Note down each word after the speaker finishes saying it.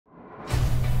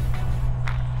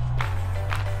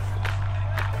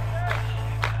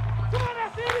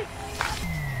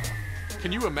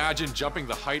Can you imagine jumping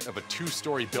the height of a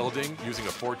 2-story building using a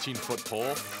 14-foot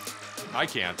pole? I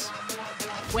can't.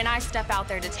 When I step out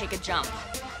there to take a jump,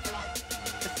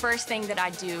 the first thing that I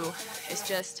do is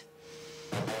just,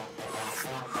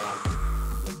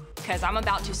 because I'm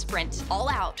about to sprint all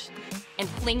out and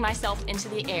fling myself into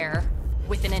the air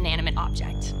with an inanimate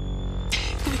object.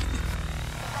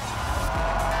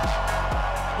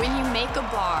 When you make a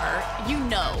bar, you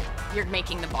know you're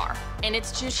making the bar. And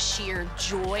it's just sheer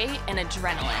joy and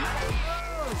adrenaline.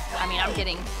 I mean, I'm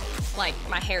getting, like,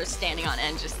 my hair's standing on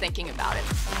end just thinking about it.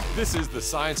 This is The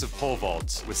Science of Pole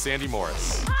Vault with Sandi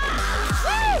Morris.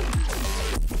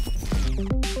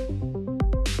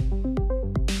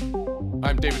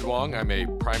 I'm David Wong. I'm a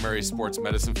primary sports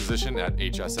medicine physician at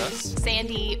HSS.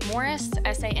 Sandi Morris,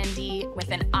 S-A-N-D with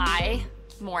an I,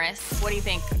 Morris. What do you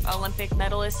think? Olympic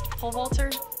medalist pole vaulter?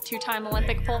 2-time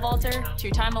Olympic pole vaulter?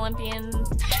 2-time Olympian?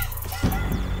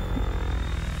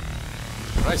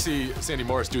 When I see Sandi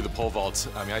Morris do the pole vault,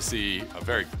 I mean, I see a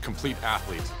very complete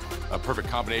athlete. A perfect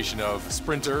combination of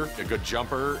sprinter, a good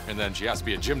jumper, and then she has to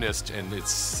be a gymnast, and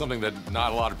it's something that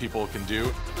not a lot of people can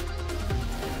do.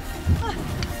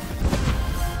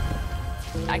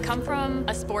 I come from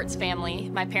a sports family.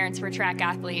 My parents were track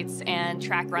athletes, and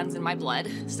track runs in my blood.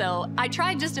 So I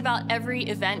tried just about every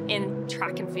event in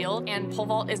track and field, and pole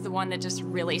vault is the one that just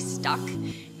really stuck.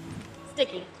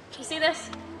 Sticky. You see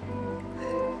this?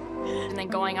 And then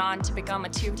going on to become a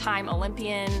 2-time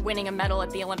Olympian, winning a medal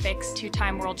at the Olympics,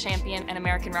 2-time world champion, and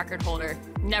American record holder.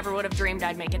 Never would have dreamed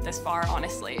I'd make it this far,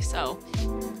 honestly. So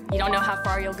you don't know how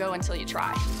far you'll go until you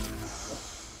try.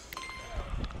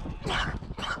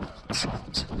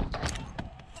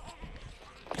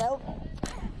 Nope.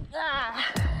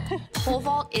 Pole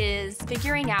vault is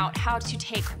figuring out how to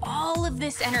take all of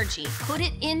this energy, put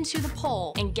it into the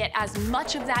pole, and get as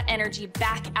much of that energy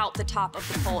back out the top of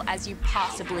the pole as you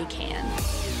possibly can.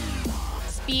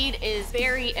 Speed is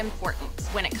very important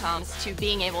when it comes to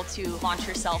being able to launch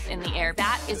yourself in the air.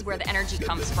 That is where the energy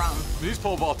comes from. These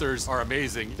pole vaulters are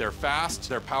amazing. They're fast,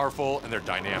 they're powerful, and they're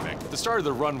dynamic. At the start of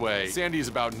the runway, Sandi is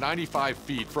about 95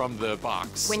 feet from the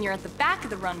box. When you're at the back of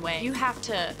the runway, you have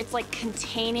to, it's like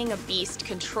containing a beast,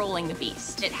 controlling the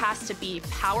beast. It has to be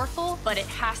powerful, but it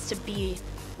has to be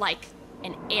like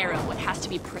an arrow. It has to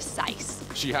be precise.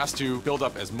 She has to build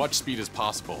up as much speed as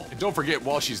possible. And don't forget,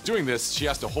 while she's doing this, she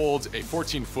has to hold a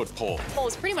 14-foot pole. The pole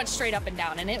is pretty much straight up and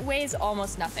down, and it weighs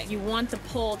almost nothing. You want the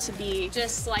pole to be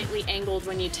just slightly angled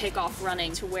when you take off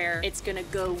running to where it's gonna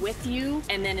go with you,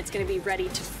 and then it's gonna be ready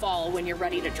to fall when you're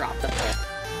ready to drop the pole.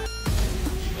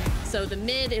 So the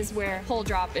mid is where pole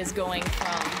drop is going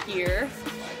from here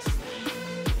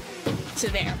to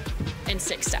there in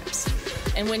 6 steps.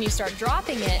 And when you start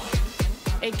dropping it,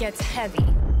 it gets heavy.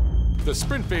 The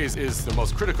sprint phase is the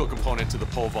most critical component to the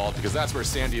pole vault because that's where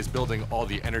Sandi is building all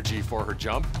the energy for her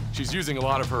jump. She's using a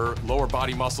lot of her lower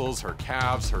body muscles, her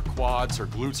calves, her quads, her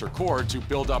glutes, her core to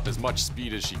build up as much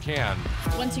speed as she can.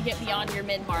 Once you get beyond your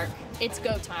mid mark, it's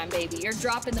go time, baby. You're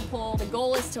dropping the pole. The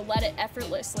goal is to let it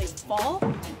effortlessly fall,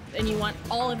 and you want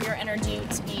all of your energy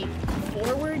to be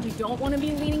forward. You don't want to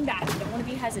be leaning back. You don't want to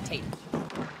be hesitating.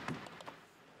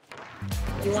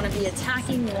 You want to be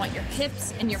attacking, you want your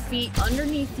hips and your feet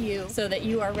underneath you so that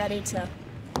you are ready to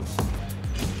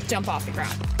jump off the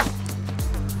ground.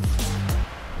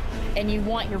 And you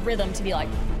want your rhythm to be like,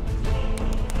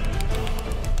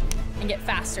 and get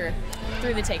faster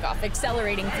through the takeoff,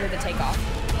 accelerating through the takeoff.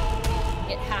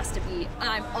 It has to be,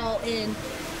 I'm all in,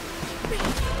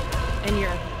 and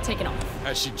you're taking off.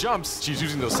 As she jumps, she's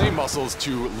using those same muscles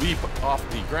to leap off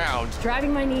the ground.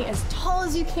 Driving my knee as tall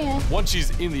as you can. Once she's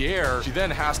in the air, she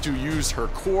then has to use her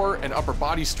core and upper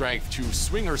body strength to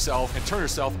swing herself and turn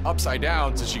herself upside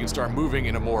down so she can start moving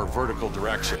in a more vertical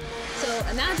direction. So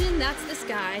imagine that's the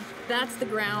sky, that's the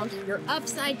ground, you're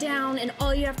upside down, and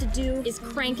all you have to do is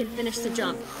crank and finish the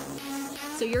jump.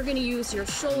 So you're gonna use your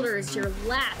shoulders, your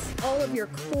lats, all of your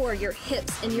core, your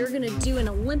hips, and you're gonna do an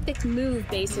Olympic move,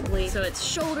 basically. So it's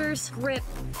shoulders, grip,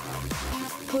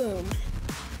 boom,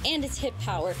 and it's hip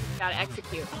power. Gotta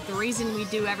execute. The reason we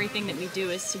do everything that we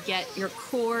do is to get your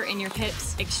core and your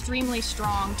hips extremely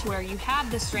strong to where you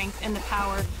have the strength and the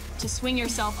power to swing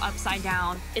yourself upside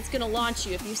down. It's gonna launch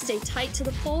you. If you stay tight to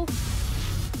the pole,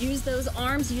 use those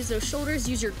arms, use those shoulders,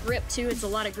 use your grip too. It's a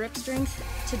lot of grip strength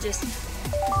to just,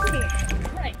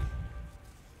 right.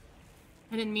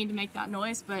 I didn't mean to make that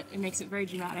noise, but it makes it very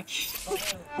dramatic.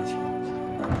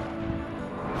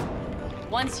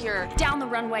 Once you're down the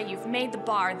runway, you've made the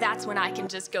bar, that's when I can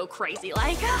just go crazy,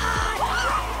 like,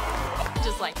 ah!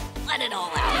 Just like, let it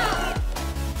all out.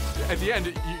 At the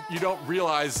end, you don't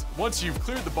realize, once you've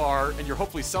cleared the bar and you're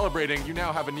hopefully celebrating, you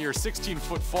now have a near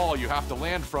 16-foot fall you have to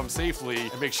land from safely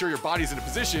and make sure your body's in a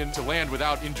position to land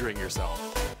without injuring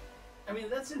yourself. I mean,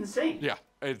 that's insane. Yeah,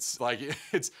 it's like,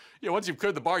 once you've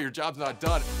cleared the bar, your job's not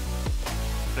done.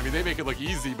 I mean, they make it look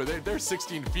easy, but they're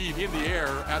 16 feet in the air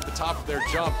at the top of their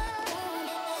jump.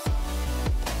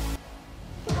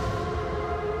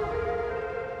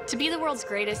 To be the world's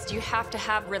greatest, you have to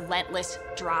have relentless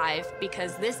drive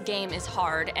because this game is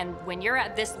hard, and when you're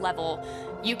at this level,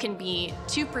 you can be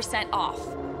 2% off,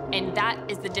 and that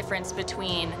is the difference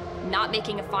between not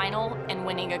making a final and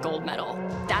winning a gold medal.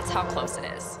 That's how close it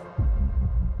is.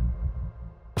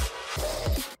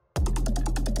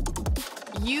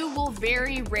 You will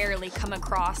very rarely come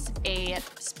across a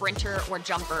sprinter or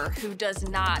jumper who does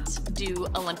not do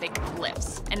Olympic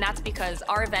lifts. And that's because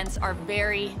our events are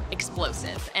very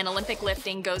explosive. And Olympic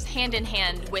lifting goes hand in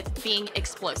hand with being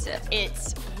explosive.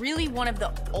 It's really one of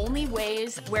the only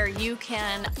ways where you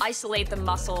can isolate the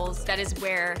muscles. That is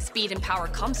where speed and power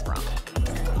comes from.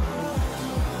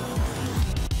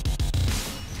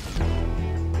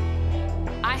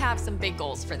 I have some big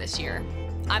goals for this year.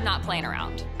 I'm not playing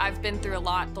around. I've been through a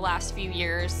lot the last few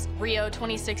years. Rio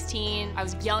 2016, I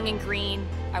was young and green.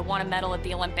 I won a medal at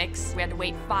the Olympics. We had to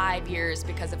wait 5 years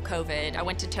because of COVID. I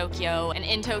went to Tokyo, and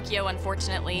in Tokyo,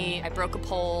 unfortunately, I broke a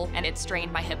pole and it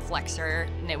strained my hip flexor,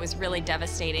 and it was really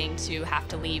devastating to have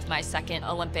to leave my second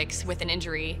Olympics with an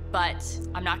injury. But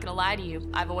I'm not gonna lie to you,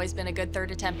 I've always been a good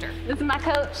third attempter. This is my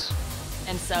coach.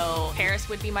 And so Paris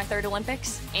would be my third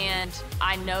Olympics, and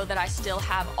I know that I still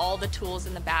have all the tools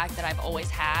in the bag that I've always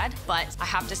had, but I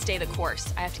have to stay the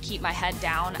course. I have to keep my head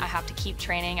down, I have to keep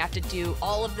training, I have to do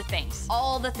all the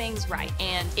things right.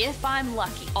 And if I'm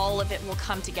lucky, all of it will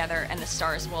come together and the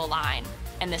stars will align,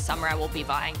 and this summer I will be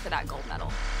vying for that gold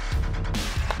medal.